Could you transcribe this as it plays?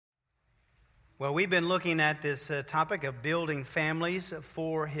Well, we've been looking at this topic of building families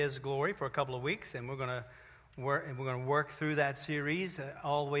for His glory for a couple of weeks, and we're going to work through that series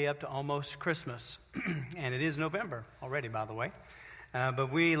all the way up to almost Christmas, and it is November already, by the way.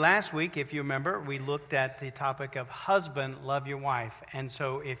 But last week, if you remember, we looked at the topic of husband, love your wife. And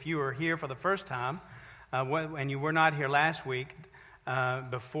so if you were here for the first time, and you were not here last week,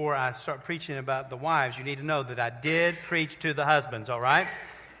 before I start preaching about the wives, you need to know that I did preach to the husbands, all right?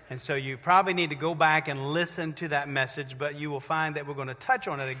 And so you probably need to go back and listen to that message, but you will find that we're going to touch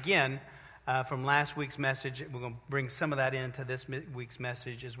on it again from last week's message. We're going to bring some of that into this week's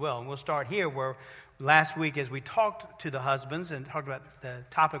message as well. And we'll start here where last week as we talked to the husbands and talked about the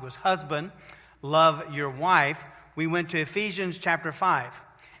topic was husband, love your wife, we went to Ephesians chapter 5.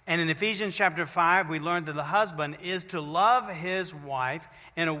 And in Ephesians chapter 5, we learned that the husband is to love his wife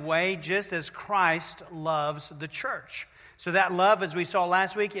in a way just as Christ loves the church. So that love, as we saw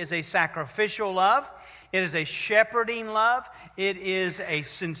last week, is a sacrificial love. It is a shepherding love. It is a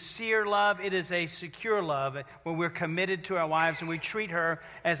sincere love. It is a secure love where we're committed to our wives and we treat her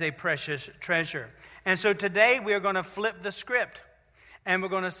as a precious treasure. And so today we are going to flip the script. And we're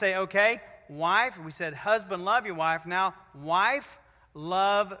going to say, okay, wife, we said husband, love your wife. Now, wife,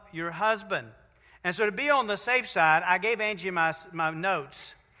 love your husband. And so to be on the safe side, I gave Angie my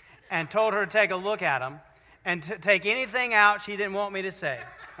notes and told her to take a look at them. And to take anything out she didn't want me to say,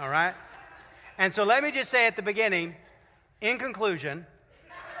 all right? And so let me just say at the beginning, in conclusion,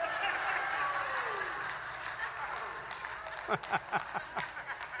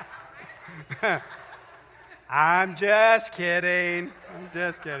 I'm just kidding.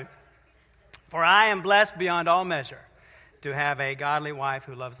 For I am blessed beyond all measure to have a godly wife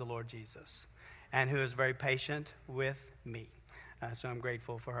who loves the Lord Jesus and who is very patient with me. So I'm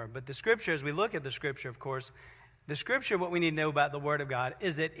grateful for her. But the Scripture, as we look at the Scripture, of course, the Scripture, what we need to know about the Word of God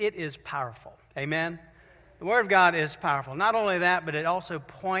is that it is powerful. Amen? The Word of God is powerful. Not only that, but it also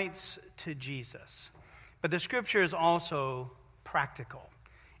points to Jesus. But the Scripture is also practical.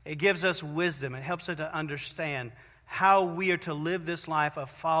 It gives us wisdom. It helps us to understand how we are to live this life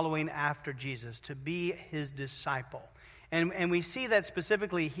of following after Jesus, to be His disciple. And we see that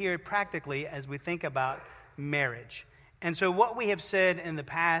specifically here practically as we think about marriage. And so what we have said in the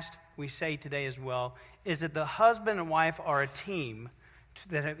past, we say today as well, is that the husband and wife are a team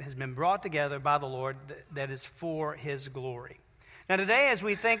that has been brought together by the Lord that is for His glory. Now today, as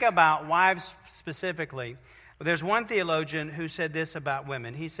we think about wives specifically, there's one theologian who said this about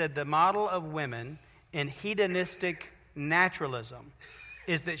women. He said the model of women in hedonistic naturalism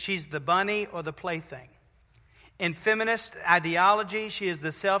is that she's the bunny or the plaything. In feminist ideology, she is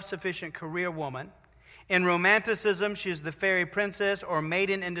the self-sufficient career woman. In romanticism, she is the fairy princess or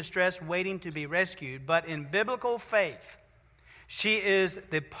maiden in distress waiting to be rescued. But in biblical faith, she is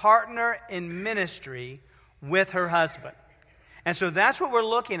the partner in ministry with her husband. And so that's what we're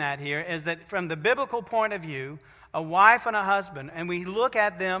looking at here, is that from the biblical point of view, a wife and a husband, and we look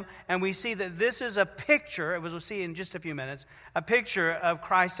at them and we see that this is a picture, as we'll see in just a few minutes, a picture of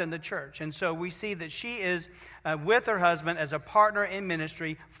Christ and the church. And so we see that she is with her husband as a partner in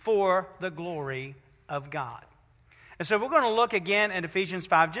ministry for the glory of God. And so we're going to look again at Ephesians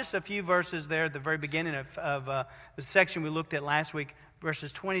 5, just a few verses there at the very beginning of the section we looked at last week,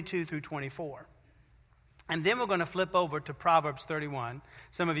 verses 22 through 24. And then we're going to flip over to Proverbs 31.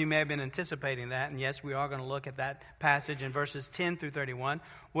 Some of you may have been anticipating that, and yes, we are going to look at that passage in verses 10 through 31,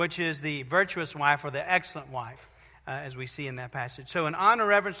 which is the virtuous wife or the excellent wife, as we see in that passage. So in honor and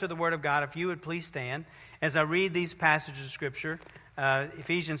reverence to the Word of God, if you would please stand as I read these passages of Scripture,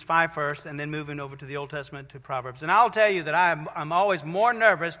 Ephesians 5 first, and then moving over to the Old Testament to Proverbs. And I'll tell you that I'm always more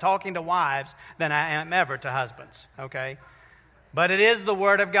nervous talking to wives than I am ever to husbands, okay? But it is the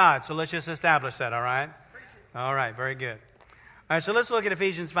Word of God, so let's just establish that, all right? All right, very good. All right, so let's look at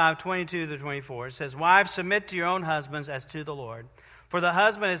Ephesians 5, 22 to 24. It says, wives, submit to your own husbands as to the Lord. For the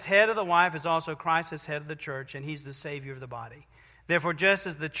husband is head of the wife, as also Christ is head of the church, and He's the Savior of the body. Therefore, just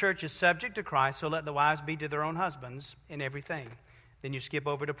as the church is subject to Christ, so let the wives be to their own husbands in everything. Then you skip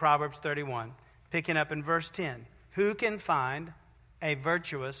over to Proverbs 31, picking up in verse 10. Who can find a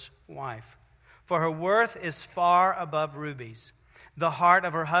virtuous wife? For her worth is far above rubies. The heart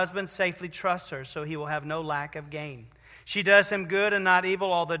of her husband safely trusts her, so he will have no lack of gain. She does him good and not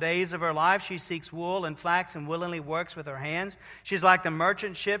evil all the days of her life. She seeks wool and flax and willingly works with her hands. She's like the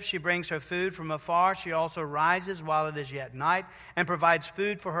merchant ship. She brings her food from afar. She also rises while it is yet night and provides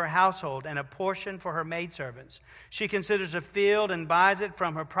food for her household and a portion for her maidservants. She considers a field and buys it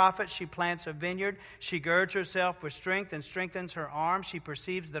from her profits. She plants a vineyard. She girds herself with strength and strengthens her arms. She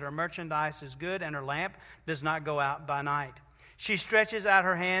perceives that her merchandise is good and her lamp does not go out by night. She stretches out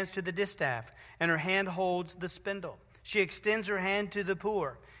her hands to the distaff, and her hand holds the spindle. She extends her hand to the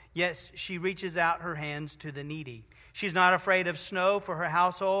poor, yet she reaches out her hands to the needy. She's not afraid of snow for her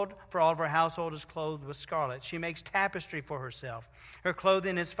household, for all of her household is clothed with scarlet. She makes tapestry for herself. Her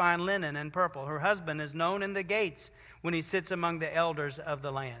clothing is fine linen and purple. Her husband is known in the gates when he sits among the elders of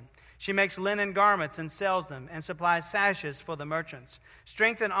the land. She makes linen garments and sells them, and supplies sashes for the merchants.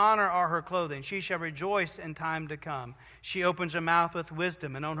 Strength and honor are her clothing. She shall rejoice in time to come. She opens her mouth with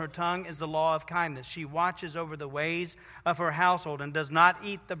wisdom, and on her tongue is the law of kindness. She watches over the ways of her household and does not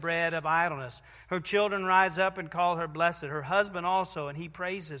eat the bread of idleness. Her children rise up and call her blessed, her husband also, and he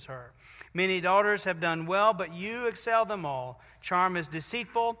praises her. Many daughters have done well, but you excel them all. Charm is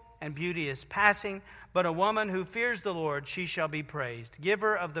deceitful, and beauty is passing, but a woman who fears the Lord, she shall be praised. Give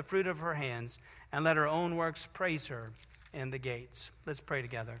her of the fruit of her hands, and let her own works praise her in the gates. Let's pray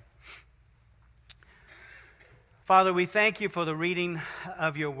together. Father, we thank you for the reading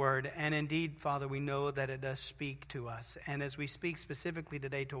of your word, and indeed, Father, we know that it does speak to us. And as we speak specifically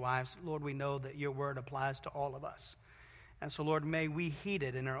today to wives, Lord, we know that your word applies to all of us. And so, Lord, may we heed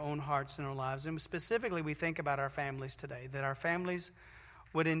it in our own hearts and our lives. And specifically, we think about our families today, that our families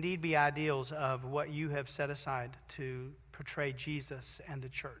would indeed be ideals of what you have set aside to portray Jesus and the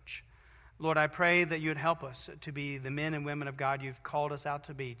church. Lord, I pray that you would help us to be the men and women of God you've called us out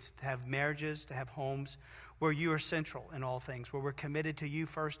to be, to have marriages, to have homes where you are central in all things, where we're committed to you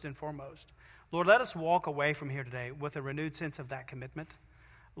first and foremost. Lord, let us walk away from here today with a renewed sense of that commitment.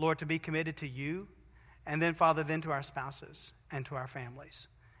 Lord, to be committed to you, and then, Father, then to our spouses and to our families.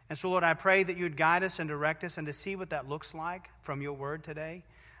 And so, Lord, I pray that you would guide us and direct us and to see what that looks like from your word today.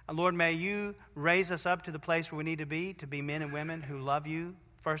 And Lord, may you raise us up to the place where we need to be men and women who love you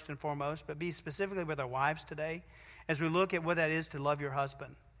first and foremost, but be specifically with our wives today as we look at what that is to love your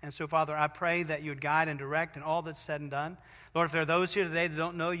husband. And so, Father, I pray that you would guide and direct in all that's said and done. Lord, if there are those here today that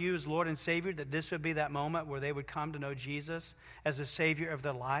don't know you as Lord and Savior, that this would be that moment where they would come to know Jesus as the Savior of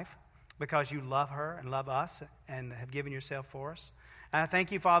their life because you love her and love us and have given yourself for us. And I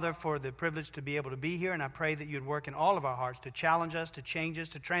thank you, Father, for the privilege to be able to be here, and I pray that you'd work in all of our hearts to challenge us, to change us,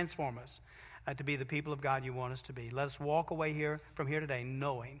 to transform us, to be the people of God you want us to be. Let us walk away from here today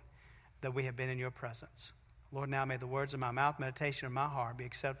knowing that we have been in your presence. Lord, now may the words of my mouth, meditation of my heart be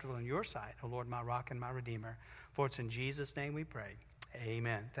acceptable in your sight, O Lord, my rock and my redeemer. For it's in Jesus' name we pray.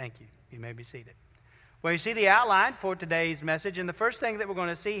 Amen. Thank you. You may be seated. Well, you see the outline for today's message, and the first thing that we're going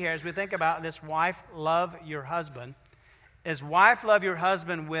to see here as we think about this wife, love your husband, is wife, love your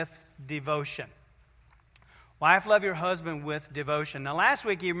husband with devotion. Wife, love your husband with devotion. Now, last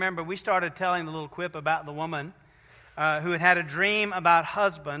week, you remember, we started telling the little quip about the woman who had a dream about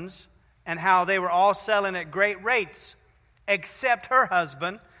husbands and how they were all selling at great rates, except her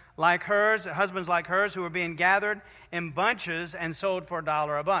husband, like hers, husbands like hers, who were being gathered in bunches and sold for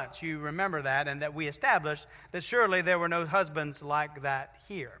 $1 a bunch. You remember that, and that we established that surely there were no husbands like that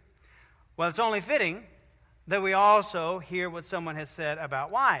here. Well, it's only fitting that we also hear what someone has said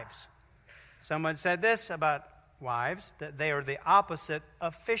about wives. Someone said this about wives, that they are the opposite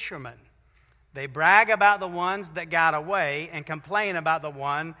of fishermen. They brag about the ones that got away and complain about the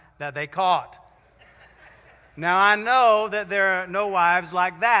one that they caught. Now, I know that there are no wives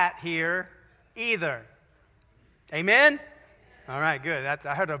like that here either. Amen? All right, good.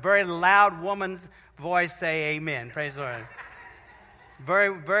 I heard a very loud woman's voice say amen. Praise the Lord.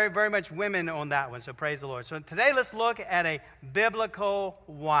 Very, very, very much women on that one, so praise the Lord. So today let's look at a biblical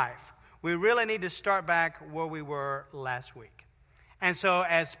wife. We really need to start back where we were last week. And so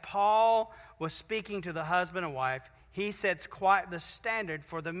as Paul was speaking to the husband and wife, he sets quite the standard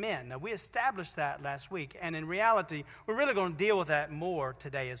for the men. Now, we established that last week, and in reality, we're really going to deal with that more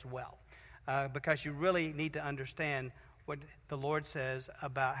today as well, because you really need to understand what the Lord says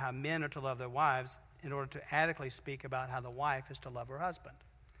about how men are to love their wives in order to adequately speak about how the wife is to love her husband.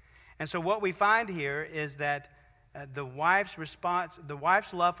 And so what we find here is that the wife's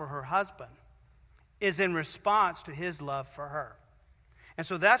love for her husband is in response to his love for her. And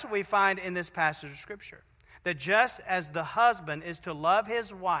so that's what we find in this passage of Scripture. That just as the husband is to love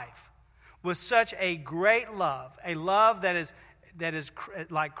his wife with such a great love, a love that is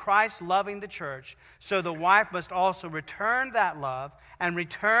like Christ loving the church, so the wife must also return that love and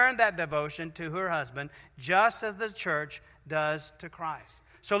return that devotion to her husband, just as the church does to Christ.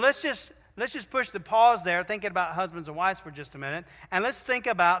 So let's just push the pause there, thinking about husbands and wives for just a minute, and let's think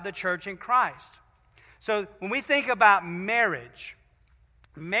about the church in Christ. So when we think about marriage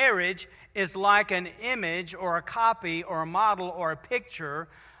is like an image or a copy or a model or a picture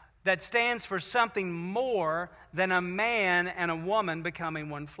that stands for something more than a man and a woman becoming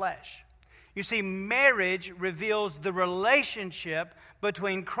one flesh. You see, marriage reveals the relationship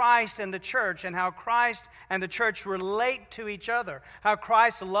between Christ and the church and how Christ and the church relate to each other, how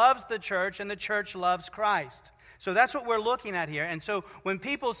Christ loves the church and the church loves Christ. So that's what we're looking at here. And so when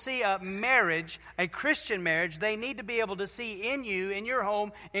people see a marriage, a Christian marriage, they need to be able to see in you, in your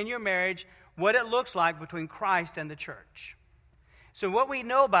home, in your marriage, what it looks like between Christ and the church. So what we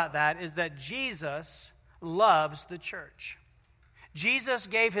know about that is that Jesus loves the church. Jesus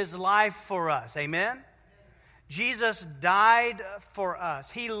gave his life for us. Amen? Jesus died for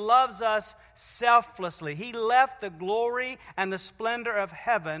us. He loves us selflessly. He left the glory and the splendor of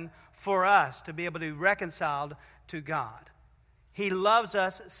heaven for us to be able to be reconciled to God. He loves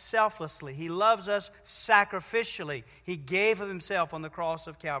us selflessly. He loves us sacrificially. He gave of himself on the cross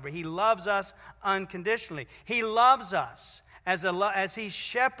of Calvary. He loves us unconditionally. He loves us as he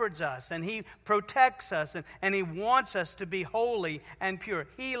shepherds us and he protects us and he wants us to be holy and pure.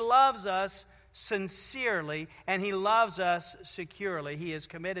 He loves us sincerely and he loves us securely. He is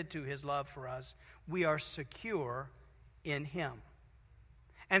committed to his love for us. We are secure in him.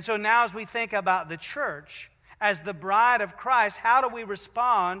 And so now as we think about the church as the bride of Christ, how do we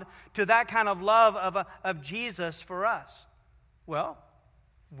respond to that kind of love of Jesus for us? Well,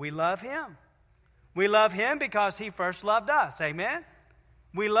 we love him. We love him because he first loved us. Amen?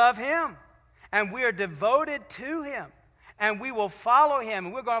 We love him. And we are devoted to him. And we will follow him.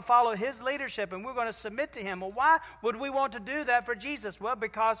 And we're going to follow his leadership. And we're going to submit to him. Well, why would we want to do that for Jesus? Well,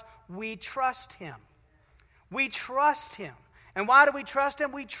 because we trust him. We trust him. And why do we trust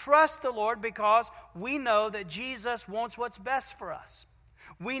him? We trust the Lord because we know that Jesus wants what's best for us.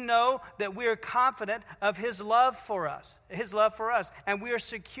 We know that we are confident of his love for us, and we are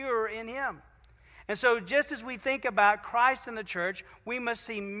secure in him. And so just as we think about Christ and the church, we must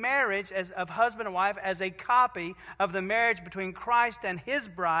see marriage of husband and wife as a copy of the marriage between Christ and his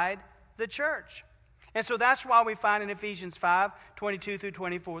bride, the church. And so that's why we find in Ephesians 5:22 through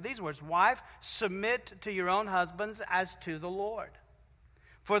 24 these words, "Wife, submit to your own husbands as to the Lord.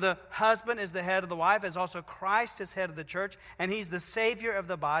 For the husband is the head of the wife, as also Christ is head of the church, and he's the Savior of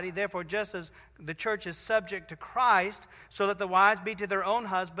the body. Therefore, just as the church is subject to Christ, so let the wives be to their own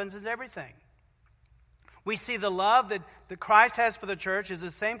husbands as everything." We see the love that Christ has for the church is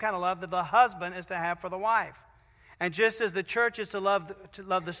the same kind of love that the husband is to have for the wife. And just as the church is to love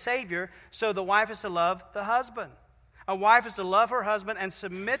the Savior, so the wife is to love the husband. A wife is to love her husband and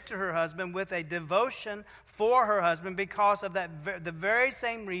submit to her husband with a devotion for her husband because of the very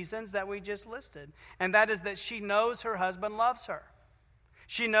same reasons that we just listed. And that is that she knows her husband loves her.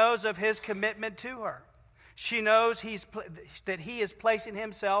 She knows of his commitment to her. She knows that he is placing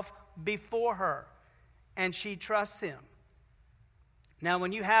himself before her. And she trusts him. Now,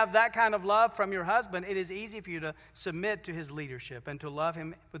 when you have that kind of love from your husband, it is easy for you to submit to his leadership and to love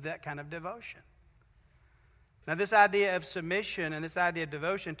him with that kind of devotion. Now, this idea of submission and this idea of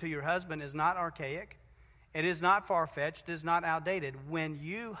devotion to your husband is not archaic. It is not far-fetched. It is not outdated. When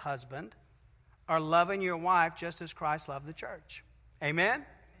you, husband, are loving your wife just as Christ loved the church. Amen?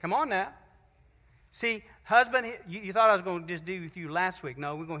 Come on now. See, husband, you thought I was going to just do with you last week.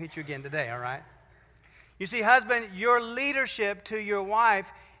 No, we're going to hit you again today, all right? You see, husband, your leadership to your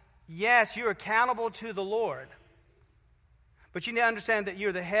wife, yes, you're accountable to the Lord. But you need to understand that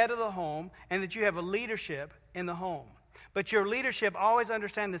you're the head of the home and that you have a leadership in the home. But your leadership, always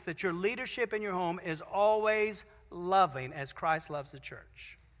understand this, that your leadership in your home is always loving as Christ loves the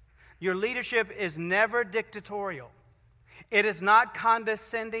church. Your leadership is never dictatorial. It is not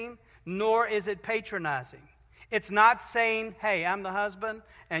condescending, nor is it patronizing. It's not saying, hey, I'm the husband,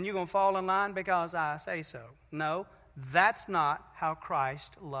 and you're going to fall in line because I say so. No, that's not how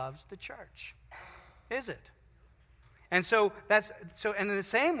Christ loves the church, is it? And so and in the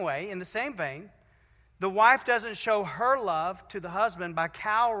same way, in the same vein, the wife doesn't show her love to the husband by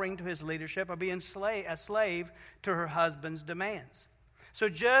cowering to his leadership or being a slave to her husband's demands. So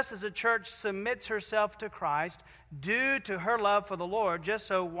just as the church submits herself to Christ due to her love for the Lord, just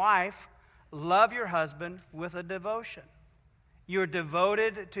so wife, love your husband with a devotion. You're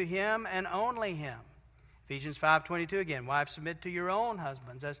devoted to him and only him. Ephesians 5:22 again, wives, submit to your own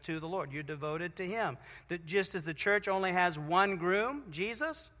husbands as to the Lord. You're devoted to him. That just as the church only has one groom,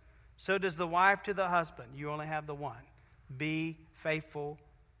 Jesus, so does the wife to the husband. You only have the one. Be faithful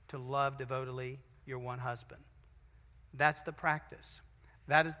to love devotedly your one husband. That's the practice.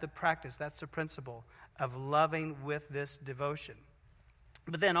 That is the practice. That's the principle of loving with this devotion.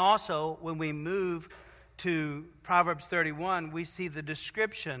 But then also, when we move to Proverbs 31, we see the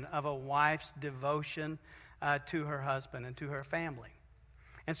description of a wife's devotion to her husband and to her family.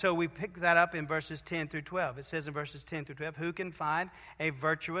 And so we pick that up in verses 10 through 12. It says in verses 10 through 12, who can find a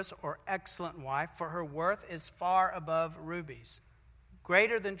virtuous or excellent wife? For her worth is far above rubies,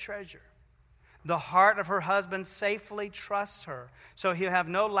 greater than treasure. The heart of her husband safely trusts her, so he'll have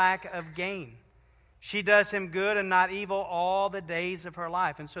no lack of gain. She does him good and not evil all the days of her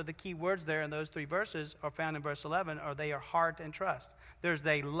life. And so the key words there in those 3 verses are found in verse 11, or they are heart and trust. There's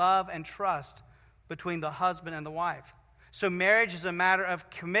a love and trust between the husband and the wife. So marriage is a matter of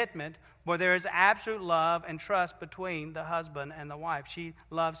commitment where there is absolute love and trust between the husband and the wife. She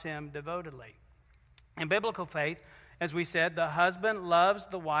loves him devotedly. In biblical faith, as we said, the husband loves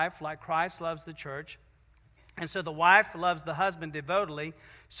the wife like Christ loves the church. And so the wife loves the husband devotedly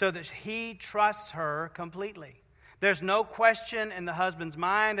so that he trusts her completely. There's no question in the husband's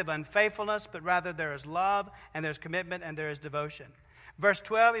mind of unfaithfulness, but rather there is love and there's commitment and there is devotion. Verse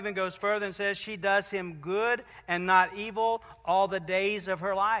 12 even goes further and says, she does him good and not evil all the days of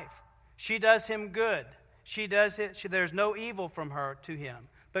her life. She does him good. There's no evil from her to him.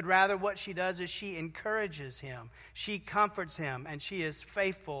 But rather what she does is she encourages him, she comforts him, and she is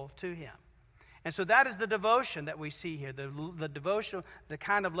faithful to him. And so that is the devotion that we see here, the devotional, the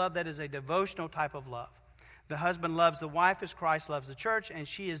kind of love that is a devotional type of love. The husband loves the wife as Christ loves the church, and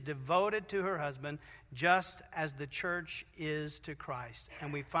she is devoted to her husband just as the church is to Christ.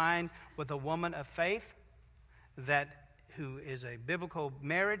 And we find with a woman of faith who is a biblical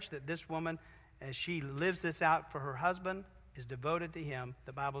marriage, that this woman, as she lives this out for her husband, is devoted to him.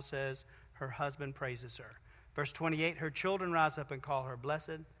 The Bible says her husband praises her. Verse 28, her children rise up and call her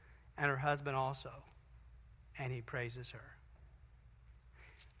blessed, and her husband also, and he praises her.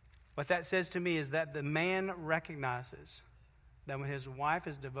 What that says to me is that the man recognizes that when his wife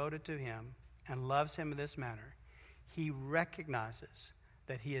is devoted to him and loves him in this manner, he recognizes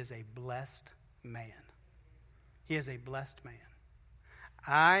that he is a blessed man. He is a blessed man.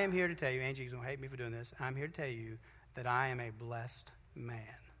 I am here to tell you, Angie's going to hate me for doing this, I'm here to tell you that I am a blessed man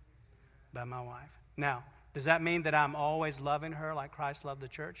by my wife. Now, does that mean that I'm always loving her like Christ loved the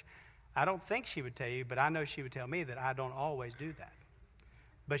church? I don't think she would tell you, but I know she would tell me that I don't always do that.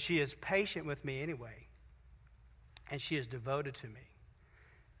 But she is patient with me anyway, and she is devoted to me.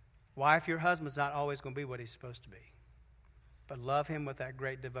 Wife, your husband's not always going to be what he's supposed to be, but love him with that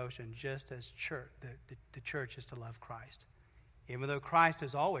great devotion, just as the church is to love Christ. Even though Christ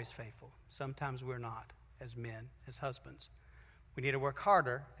is always faithful, sometimes we're not as men, as husbands. We need to work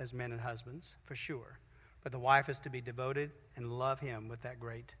harder as men and husbands, for sure. But the wife is to be devoted and love him with that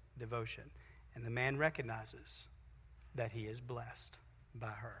great devotion. And the man recognizes that he is blessed by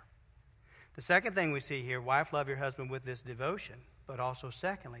her. The second thing we see here, wife, love your husband with this devotion. But also,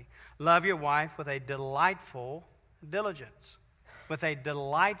 secondly, love your wife with a delightful diligence. With a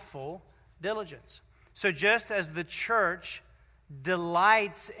delightful diligence. So just as the church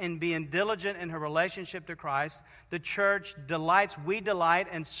delights in being diligent in her relationship to Christ, the church delights, we delight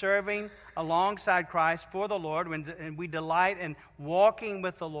in serving alongside Christ for the Lord, and we delight in walking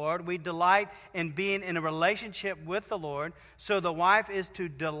with the Lord. We delight in being in a relationship with the Lord. So the wife is to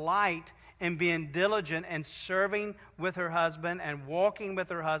delight in being diligent and serving with her husband and walking with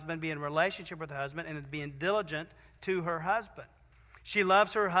her husband, being in a relationship with her husband, and being diligent to her husband. She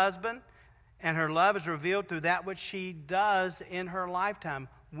loves her husband, and her love is revealed through that which she does in her lifetime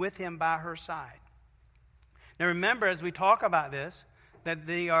with him by her side. Now remember, as we talk about this, that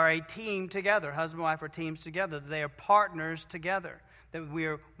they are a team together. Husband and wife are teams together. They are partners together, that we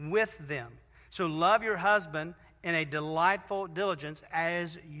are with them. So love your husband in a delightful diligence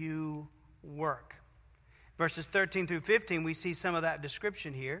as you work. Verses 13 through 15, we see some of that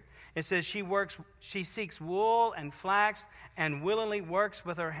description here. It says she seeks wool and flax and willingly works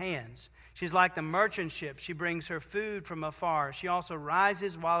with her hands. She's like the merchant ship. She brings her food from afar. She also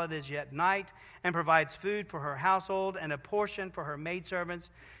rises while it is yet night and provides food for her household and a portion for her maidservants.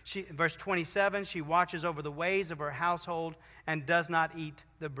 Verse 27, she watches over the ways of her household and does not eat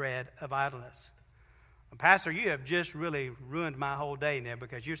the bread of idleness. Well, Pastor, you have just really ruined my whole day now,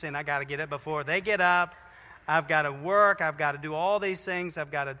 because you're saying I got to get up before they get up. I've got to work. I've got to do all these things.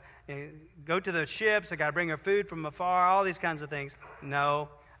 I've got to go to the ships. I've got to bring her food from afar, all these kinds of things. No.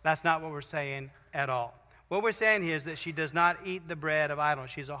 That's not what we're saying at all. What we're saying here is that she does not eat the bread of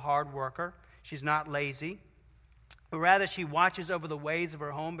idleness. She's a hard worker. She's not lazy. But rather, she watches over the ways of her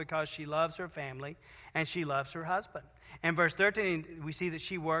home because she loves her family and she loves her husband. In verse 13, we see that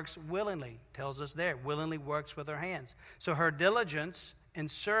she works willingly. Tells us there, willingly works with her hands. So her diligence in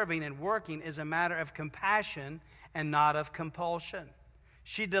serving and working is a matter of compassion and not of compulsion.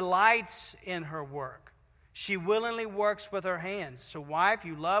 She delights in her work. She willingly works with her hands. So wife,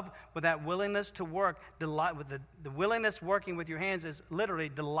 you love with that willingness to work. Delight with the willingness working with your hands is literally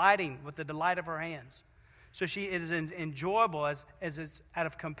delighting with the delight of her hands. So it is enjoyable as it's out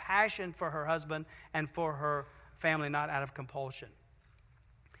of compassion for her husband and for her family, not out of compulsion.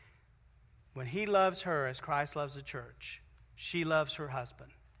 When he loves her as Christ loves the church, she loves her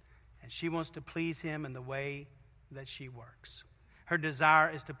husband. And she wants to please him in the way that she works. Her desire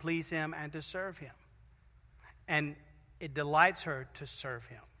is to please him and to serve him. And it delights her to serve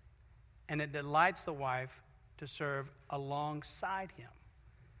him. And it delights the wife to serve alongside him.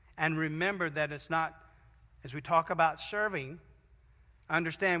 And remember that it's not, as we talk about serving,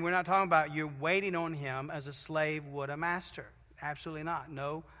 understand we're not talking about you waiting on him as a slave would a master. Absolutely not.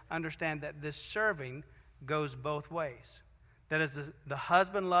 No, understand that this serving goes both ways. That is, the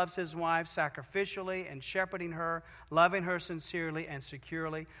husband loves his wife sacrificially and shepherding her, loving her sincerely and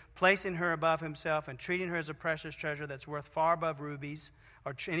securely, placing her above himself and treating her as a precious treasure that's worth far above rubies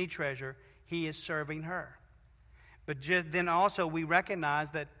or any treasure. He is serving her. But then also we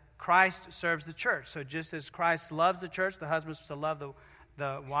recognize that Christ serves the church. So just as Christ loves the church, the husband is to love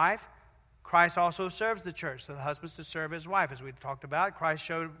the wife. Christ also serves the church. So the husband is to serve his wife. As we talked about, Christ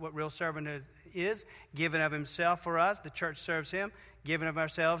showed what real servanthood is, given of himself for us. The church serves him, given of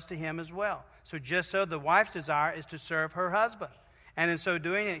ourselves to him as well. So just so the wife's desire is to serve her husband. And in so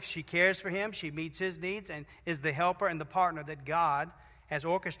doing, she cares for him, she meets his needs, and is the helper and the partner that God has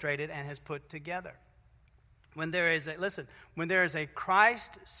orchestrated and has put together. When there is a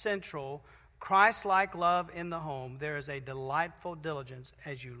Christ-central, Christ-like love in the home, there is a delightful diligence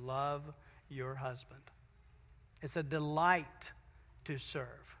as you love your husband. It's a delight to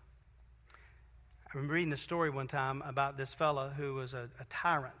serve. I remember reading a story one time about this fellow who was a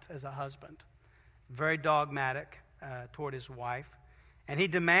tyrant as a husband, very dogmatic toward his wife. And he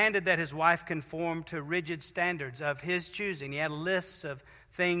demanded that his wife conform to rigid standards of his choosing. He had lists of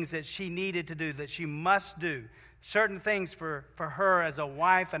things that she needed to do, that she must do. Certain things for her as a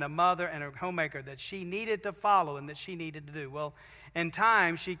wife and a mother and a homemaker that she needed to follow and that she needed to do. Well, in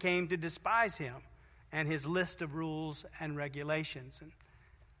time, she came to despise him and his list of rules and regulations. And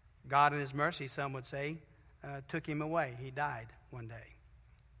God in his mercy, some would say, took him away. He died one day.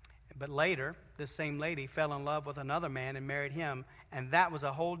 But later, this same lady fell in love with another man and married him, and that was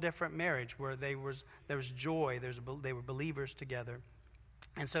a whole different marriage where there was joy, they were believers together.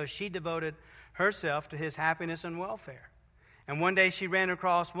 And so she devoted herself to his happiness and welfare. And one day she ran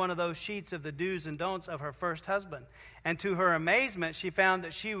across one of those sheets of the do's and don'ts of her first husband. And to her amazement, she found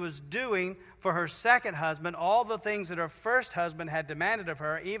that she was doing for her second husband all the things that her first husband had demanded of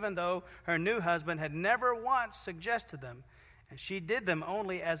her, even though her new husband had never once suggested them. And she did them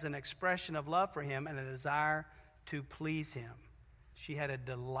only as an expression of love for him and a desire to please him. She had a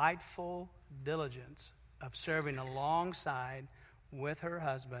delightful diligence of serving alongside with her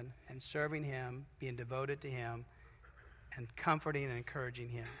husband and serving him, being devoted to him, and comforting and encouraging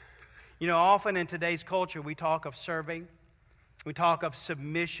him. You know, often in today's culture, we talk of serving. We talk of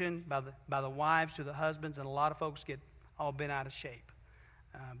submission by the wives to the husbands, and a lot of folks get all bent out of shape.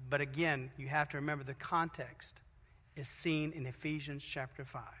 But again, you have to remember the context is seen in Ephesians chapter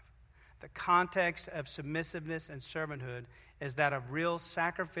 5. The context of submissiveness and servanthood is that of real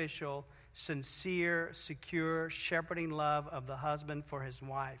sacrificial, sincere, secure, shepherding love of the husband for his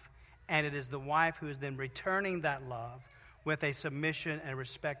wife. And it is the wife who is then returning that love with a submission and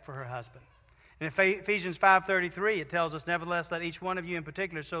respect for her husband. In Ephesians 5:33, it tells us, nevertheless, let each one of you in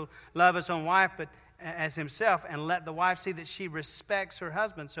particular so love his own wife but as himself, and let the wife see that she respects her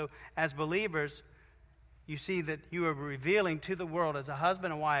husband. So as believers, you see that you are revealing to the world as a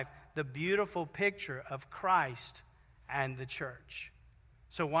husband and wife the beautiful picture of Christ and the church.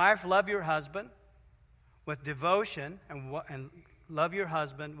 So wife, love your husband with devotion and love your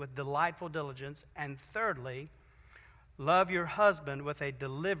husband with delightful diligence. And thirdly, love your husband with a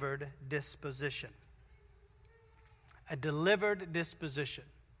delivered disposition. A delivered disposition.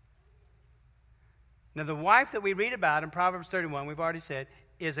 Now, the wife that we read about in Proverbs 31, we've already said,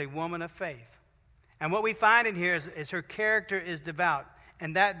 is a woman of faith. And what we find in here is her character is devout.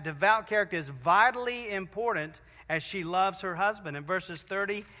 And that devout character is vitally important as she loves her husband. In verses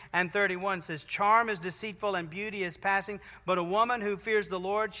 30 and 31 it says, charm is deceitful and beauty is passing, but a woman who fears the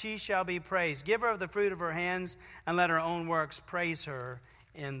Lord, she shall be praised. Give her of the fruit of her hands, and let her own works praise her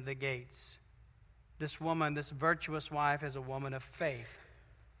in the gates. This woman, this virtuous wife, is a woman of faith.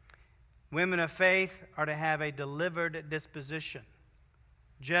 Women of faith are to have a delivered disposition,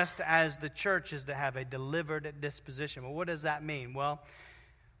 just as the church is to have a delivered disposition. Well, what does that mean? Well,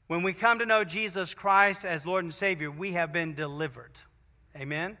 when we come to know Jesus Christ as Lord and Savior, we have been delivered.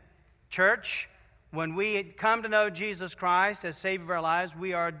 Amen? Church, when we come to know Jesus Christ as Savior of our lives,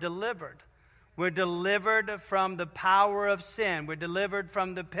 we are delivered. We're delivered from the power of sin. We're delivered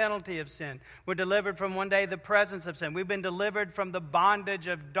from the penalty of sin. We're delivered from one day the presence of sin. We've been delivered from the bondage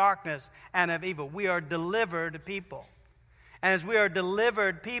of darkness and of evil. We are delivered people. And as we are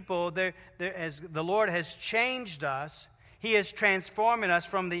delivered people, as the Lord has changed us, He is transforming us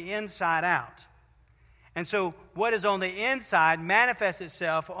from the inside out. And so what is on the inside manifests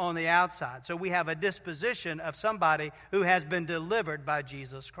itself on the outside. So we have a disposition of somebody who has been delivered by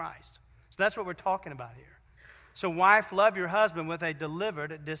Jesus Christ. So that's what we're talking about here. So wife, love your husband with a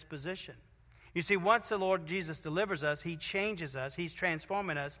delivered disposition. You see, once the Lord Jesus delivers us, He changes us. He's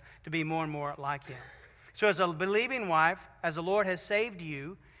transforming us to be more and more like Him. So as a believing wife, as the Lord has saved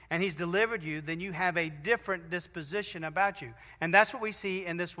you and He's delivered you, then you have a different disposition about you. And that's what we see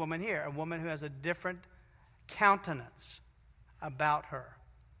in this woman here, a woman who has a different countenance about her.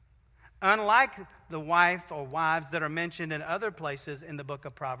 Unlike the wife or wives that are mentioned in other places in the book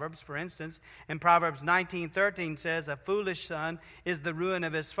of Proverbs, for instance, in Proverbs 19:13 says, "A foolish son is the ruin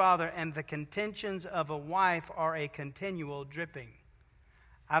of his father, and the contentions of a wife are a continual dripping."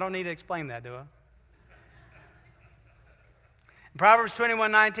 I don't need to explain that, do I? In Proverbs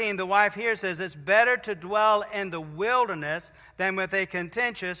 21:19, the wife here says, "It's better to dwell in the wilderness than with a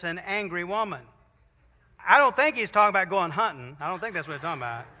contentious and angry woman." I don't think he's talking about going hunting. I don't think that's what he's talking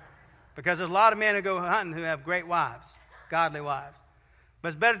about. Because there's a lot of men who go hunting who have great wives, godly wives. But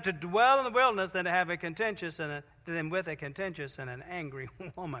it's better to dwell in the wilderness than to have a contentious than with a contentious and an angry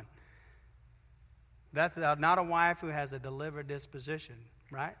woman. That's not a wife who has a delivered disposition,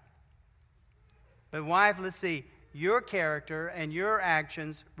 right? But wife, let's see, your character and your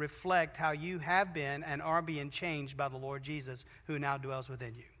actions reflect how you have been and are being changed by the Lord Jesus, who now dwells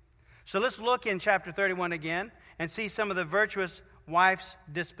within you. So let's look in chapter 31 again and see some of the virtuous wife's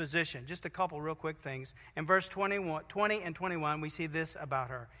disposition. Just a couple real quick things. In verse 20 and 21, we see this about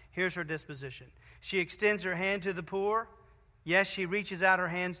her. Here's her disposition. She extends her hand to the poor. Yes, she reaches out her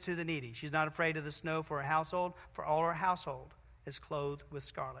hands to the needy. She's not afraid of the snow for her household, for all her household is clothed with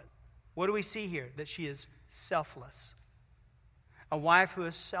scarlet. What do we see here? That she is selfless. A wife who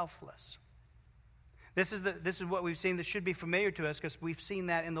is selfless. This is what we've seen that should be familiar to us, because we've seen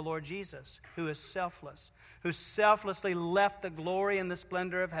that in the Lord Jesus, who is selfless, who selflessly left the glory and the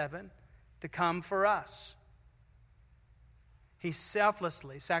splendor of heaven to come for us. He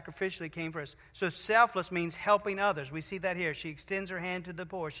selflessly, sacrificially came for us. So selfless means helping others. We see that here. She extends her hand to the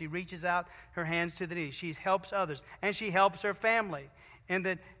poor. She reaches out her hands to the needy. She helps others, and she helps her family, and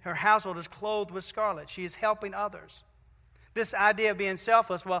that her household is clothed with scarlet. She is helping others. This idea of being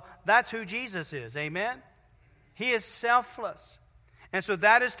selfless, well, that's who Jesus is. Amen? He is selfless. And so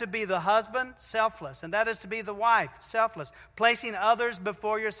that is to be the husband, selfless. And that is to be the wife, selfless. Placing others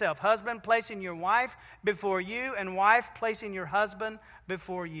before yourself. Husband, placing your wife before you. And wife, placing your husband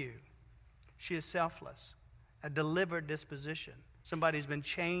before you. She is selfless. A delivered disposition. Somebody who's been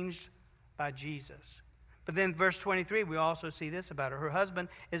changed by Jesus. But then verse 23, we also see this about her. Her husband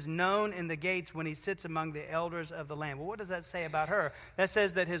is known in the gates when he sits among the elders of the land. Well, what does that say about her? That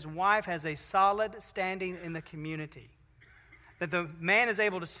says that his wife has a solid standing in the community. That the man is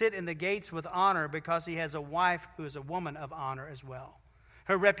able to sit in the gates with honor because he has a wife who is a woman of honor as well.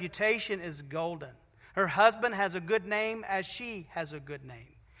 Her reputation is golden. Her husband has a good name as she has a good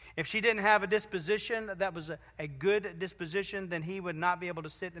name. If she didn't have a disposition that was a good disposition, then he would not be able to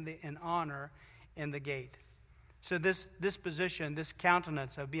sit in honor in the gate. So this disposition, this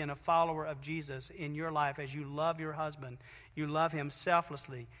countenance of being a follower of Jesus in your life, as you love your husband, you love him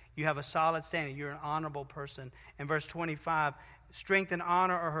selflessly, you have a solid standing, you're an honorable person. In verse 25, strength and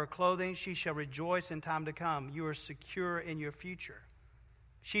honor are her clothing, she shall rejoice in time to come. You are secure in your future.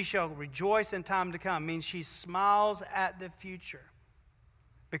 She shall rejoice in time to come means she smiles at the future,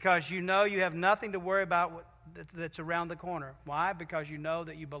 because you know you have nothing to worry about that's around the corner. Why? Because you know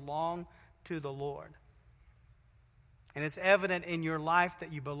that you belong to the Lord. And it's evident in your life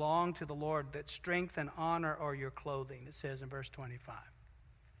that you belong to the Lord, that strength and honor are your clothing, it says in verse 25.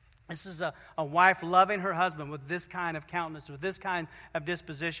 This is a wife loving her husband with this kind of countenance, with this kind of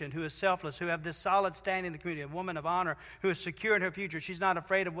disposition, who is selfless, who have this solid standing in the community, a woman of honor, who is secure in her future. She's not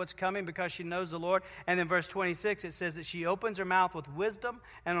afraid of what's coming because she knows the Lord. And then verse 26, it says that she opens her mouth with wisdom,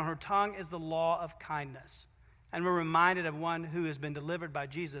 and on her tongue is the law of kindness. And we're reminded of one who has been delivered by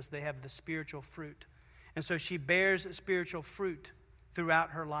Jesus. They have the spiritual fruit. And so she bears spiritual fruit throughout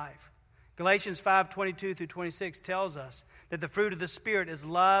her life. Galatians 5:22 through 26 tells us that the fruit of the Spirit is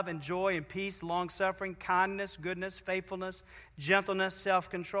love and joy and peace, long-suffering, kindness, goodness, faithfulness, gentleness,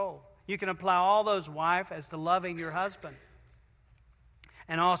 self-control. You can apply all those, wife, as to loving your husband.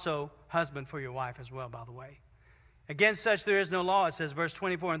 And also, husband for your wife as well, by the way. Against such there is no law, it says, verse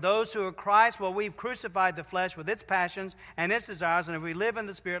 24. And those who are Christ, well, we've crucified the flesh with its passions and its desires. And if we live in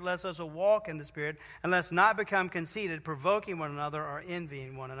the Spirit, let us also walk in the Spirit. And let's not become conceited, provoking one another or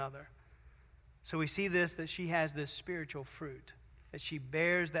envying one another. So we see this, that she has this spiritual fruit, that she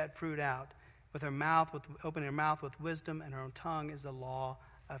bears that fruit out with her mouth, with opening her mouth with wisdom, and her own tongue is the law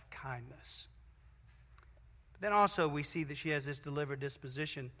of kindness. But then also we see that she has this delivered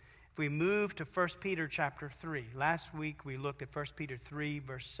disposition. If we move to 1 Peter chapter 3, last week we looked at 1 Peter 3,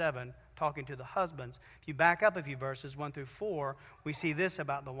 verse 7, talking to the husbands. If you back up a few verses, 1 through 4, we see this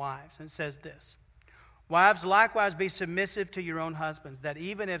about the wives. And it says this: Wives, likewise be submissive to your own husbands, that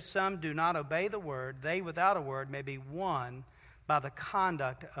even if some do not obey the word, they without a word may be won by the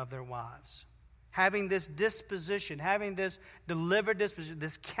conduct of their wives. Having this disposition, having this delivered disposition,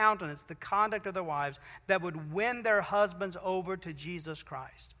 this countenance, the conduct of their wives, that would win their husbands over to Jesus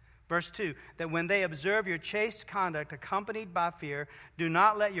Christ. Verse 2, that when they observe your chaste conduct accompanied by fear, do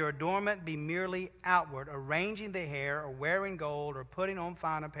not let your adornment be merely outward, arranging the hair or wearing gold or putting on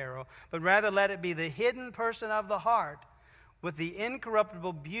fine apparel, but rather let it be the hidden person of the heart with the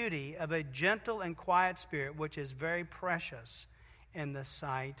incorruptible beauty of a gentle and quiet spirit, which is very precious in the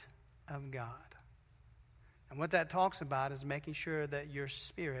sight of God. And what that talks about is making sure that your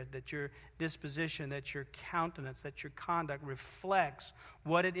spirit, that your disposition, that your countenance, that your conduct reflects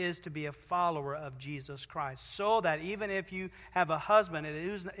what it is to be a follower of Jesus Christ. So that even if you have a husband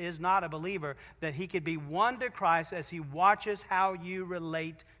and is not a believer, that he could be won to Christ as he watches how you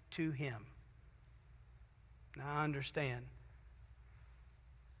relate to him. Now I understand.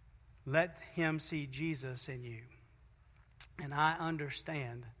 Let him see Jesus in you. And I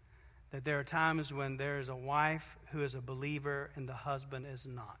understand that there are times when there is a wife who is a believer and the husband is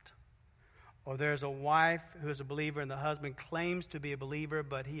not. Or there's a wife who is a believer and the husband claims to be a believer,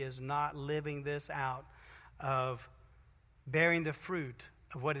 but he is not living this out of bearing the fruit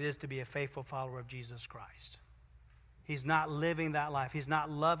of what it is to be a faithful follower of Jesus Christ. He's not living that life. He's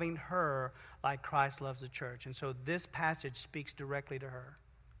not loving her like Christ loves the church. And so this passage speaks directly to her.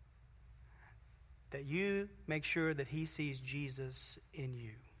 That you make sure that he sees Jesus in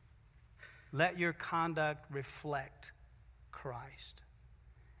you. Let your conduct reflect Christ.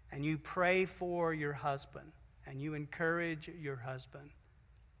 And you pray for your husband. And you encourage your husband.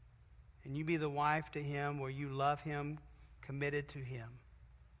 And you be the wife to him where you love him, committed to him.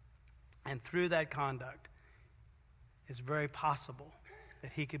 And through that conduct, it's very possible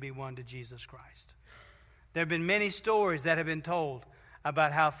that he could be won to Jesus Christ. There have been many stories that have been told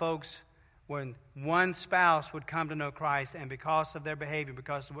about how folks, when one spouse would come to know Christ, and because of their behavior,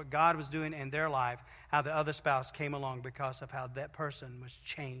 because of what God was doing in their life, how the other spouse came along because of how that person was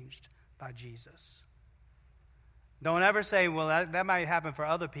changed by Jesus. Don't ever say, well, that might happen for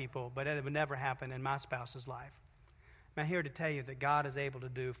other people, but it would never happen in my spouse's life. I'm here to tell you that God is able to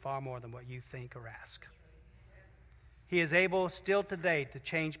do far more than what you think or ask. He is able still today to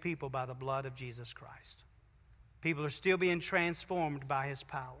change people by the blood of Jesus Christ. People are still being transformed by his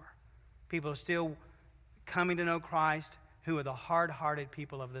power. People are still coming to know Christ who are the hard-hearted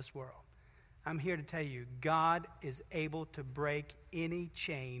people of this world. I'm here to tell you, God is able to break any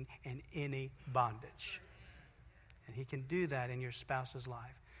chain and any bondage. And he can do that in your spouse's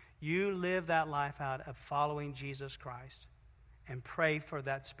life. You live that life out of following Jesus Christ and pray for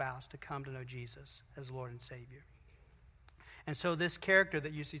that spouse to come to know Jesus as Lord and Savior. And so this character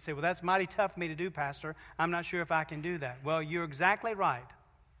that you see, say, well, that's mighty tough for me to do, Pastor. I'm not sure if I can do that. Well, you're exactly right.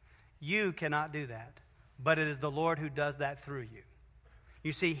 You cannot do that, but it is the Lord who does that through you.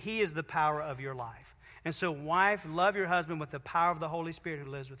 You see, he is the power of your life. And so, wife, love your husband with the power of the Holy Spirit who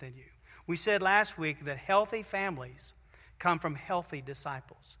lives within you. We said last week that healthy families come from healthy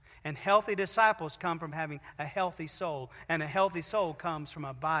disciples. And healthy disciples come from having a healthy soul. And a healthy soul comes from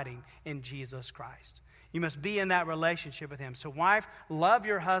abiding in Jesus Christ. You must be in that relationship with him. So, wife, love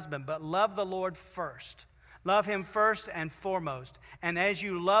your husband, but love the Lord first. Love him first and foremost. And as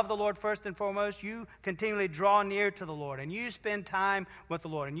you love the Lord first and foremost, you continually draw near to the Lord. And you spend time with the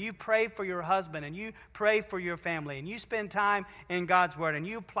Lord. And you pray for your husband. And you pray for your family. And you spend time in God's Word. And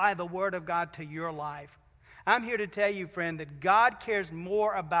you apply the Word of God to your life. I'm here to tell you, friend, that God cares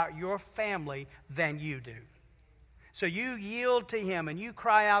more about your family than you do. So you yield to him. And you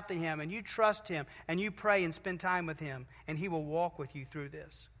cry out to him. And you trust him. And you pray and spend time with him. And he will walk with you through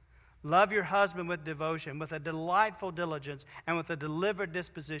this. Love your husband with devotion, with a delightful diligence, and with a delivered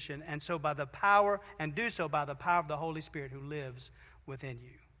disposition, and so by the power, and do so by the power of the Holy Spirit who lives within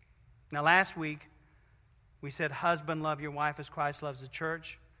you. Now, last week, we said, husband, love your wife as Christ loves the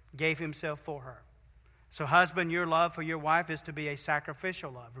church, gave himself for her. So husband, your love for your wife is to be a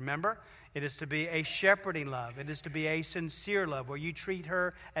sacrificial love. Remember? It is to be a shepherding love. It is to be a sincere love where you treat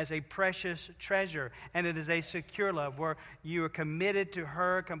her as a precious treasure. And it is a secure love where you are committed to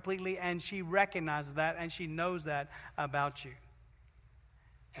her completely and she recognizes that and she knows that about you.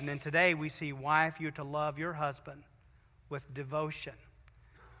 And then today we see, wife, you're to love your husband with devotion,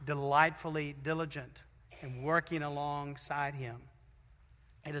 delightfully diligent, and working alongside him.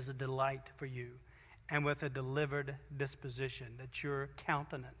 It is a delight for you. And with a delivered disposition, that your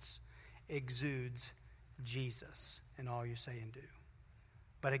countenance exudes Jesus in all you say and do.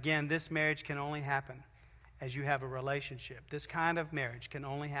 But again, this marriage can only happen as you have a relationship. This kind of marriage can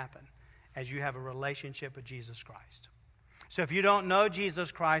only happen as you have a relationship with Jesus Christ. So if you don't know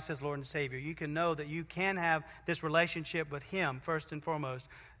Jesus Christ as Lord and Savior, you can know that you can have this relationship with him first and foremost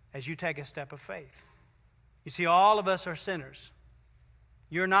as you take a step of faith. You see, all of us are sinners.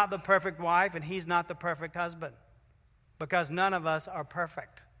 You're not the perfect wife and he's not the perfect husband, because none of us are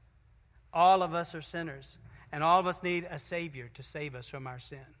perfect. All of us are sinners, and all of us need a Savior to save us from our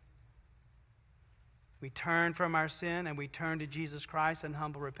sin. We turn from our sin and we turn to Jesus Christ in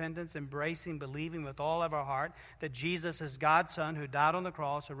humble repentance, embracing, believing with all of our heart that Jesus is God's Son who died on the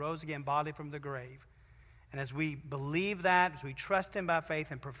cross, who rose again bodily from the grave. And as we believe that, as we trust him by faith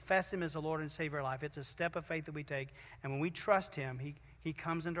and profess him as the Lord and Savior of our life, it's a step of faith that we take. And when we trust him, he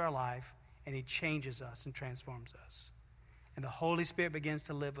comes into our life and he changes us and transforms us. And the Holy Spirit begins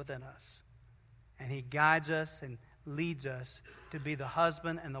to live within us. And he guides us and leads us to be the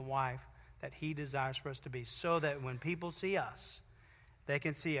husband and the wife that he desires for us to be, so that when people see us, they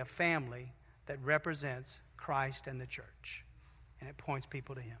can see a family that represents Christ and the church. And it points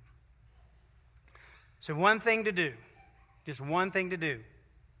people to him. So one thing to do, just one thing to do.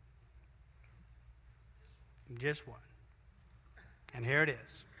 Just one. And here it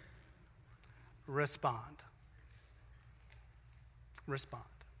is. Respond. Respond.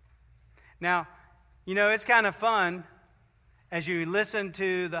 Now, you know, it's kind of fun as you listen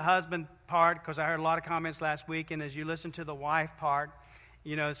to the husband part, because I heard a lot of comments last week, and as you listen to the wife part,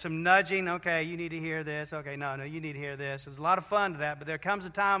 you know, some nudging. Okay, you need to hear this. Okay, no, you need to hear this. There's a lot of fun to that, but there comes a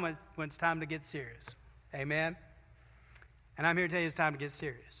time when it's time to get serious. Amen? And I'm here to tell you it's time to get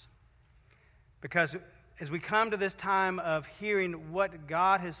serious. Because as we come to this time of hearing what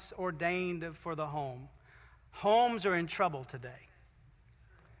God has ordained for the home, homes are in trouble today.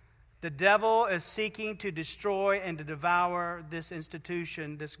 The devil is seeking to destroy and to devour this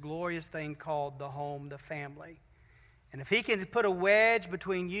institution, this glorious thing called the home, the family. And if he can put a wedge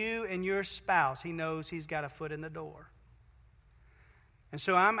between you and your spouse, he knows he's got a foot in the door. And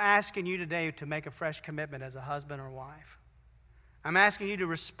so I'm asking you today to make a fresh commitment as a husband or wife. I'm asking you to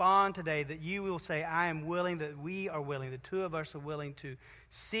respond today, that you will say, I am willing, that we are willing, the two of us are willing to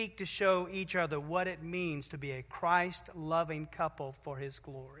seek to show each other what it means to be a Christ-loving couple for his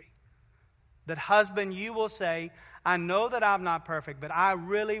glory. That husband, you will say, I know that I'm not perfect, but I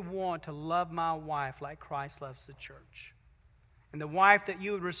really want to love my wife like Christ loves the church. And the wife, that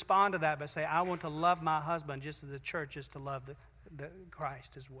you would respond to that by saying, I want to love my husband just as the church is to love the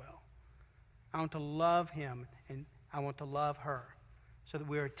Christ as well. I want to love him and I want to love her, so that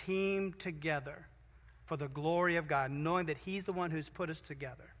we are a team together for the glory of God, knowing that he's the one who's put us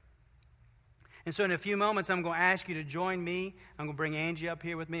together. And so in a few moments, I'm going to ask you to join me. I'm going to bring Angie up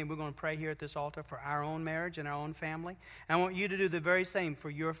here with me, and we're going to pray here at this altar for our own marriage and our own family. And I want you to do the very same for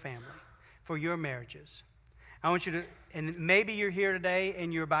your family, for your marriages. I want you to, and maybe you're here today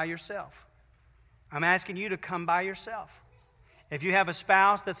and you're by yourself. I'm asking you to come by yourself. If you have a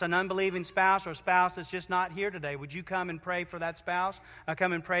spouse that's an unbelieving spouse, or a spouse that's just not here today, would you come and pray for that spouse?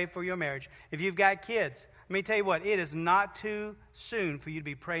 Come and pray for your marriage. If you've got kids, let me tell you what, it is not too soon for you to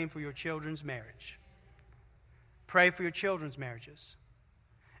be praying for your children's marriage. Pray for your children's marriages.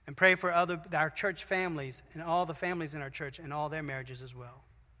 And pray for our church families and all the families in our church and all their marriages as well.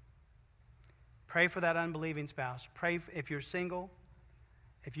 Pray for that unbelieving spouse. Pray if you're single,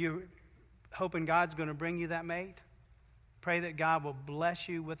 if you're hoping God's going to bring you that mate. Pray that God will bless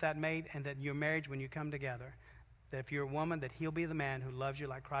you with that mate, and that your marriage, when you come together, that if you're a woman, that he'll be the man who loves you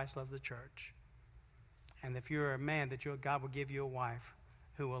like Christ loves the church. And if you're a man, that God will give you a wife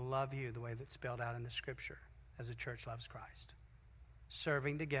who will love you the way that's spelled out in the Scripture, as the church loves Christ.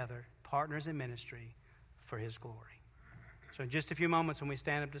 Serving together, partners in ministry for his glory. So in just a few moments when we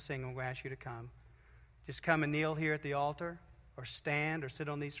stand up to sing, I'm going to ask you to come. Just come and kneel here at the altar, or stand or sit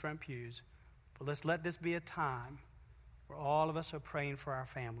on these front pews. But let's let this be a time where all of us are praying for our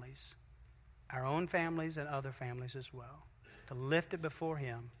families, our own families and other families as well, to lift it before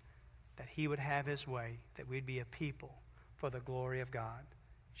him, that he would have his way, that we'd be a people for the glory of God,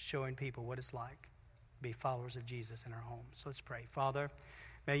 showing people what it's like be followers of Jesus in our homes. Let's pray. Father,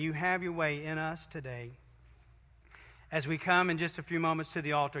 may you have your way in us today as we come in just a few moments to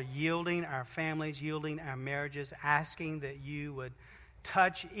the altar, yielding our families, yielding our marriages, asking that you would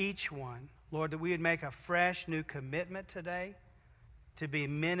touch each one. Lord, that we would make a fresh new commitment today to be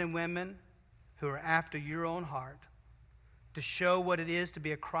men and women who are after your own heart, to show what it is to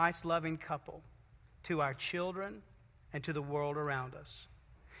be a Christ-loving couple to our children and to the world around us.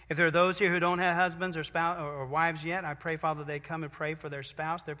 If there are those here who don't have husbands or spouse or wives yet, I pray, Father, they come and pray for their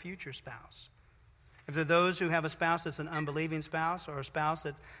spouse, their future spouse. If there are those who have a spouse that's an unbelieving spouse or a spouse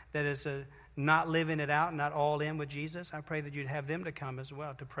that is not living it out, not all in with Jesus, I pray that you'd have them to come as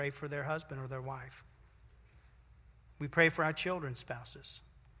well to pray for their husband or their wife. We pray for our children's spouses.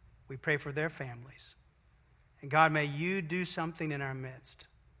 We pray for their families. And God, may you do something in our midst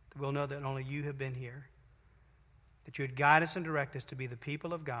that we'll know that only you have been here, that you would guide us and direct us to be the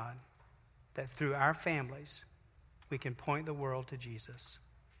people of God, that through our families we can point the world to Jesus.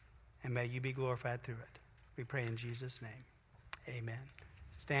 And may you be glorified through it. We pray in Jesus' name. Amen.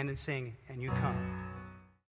 Stand and sing, and you come.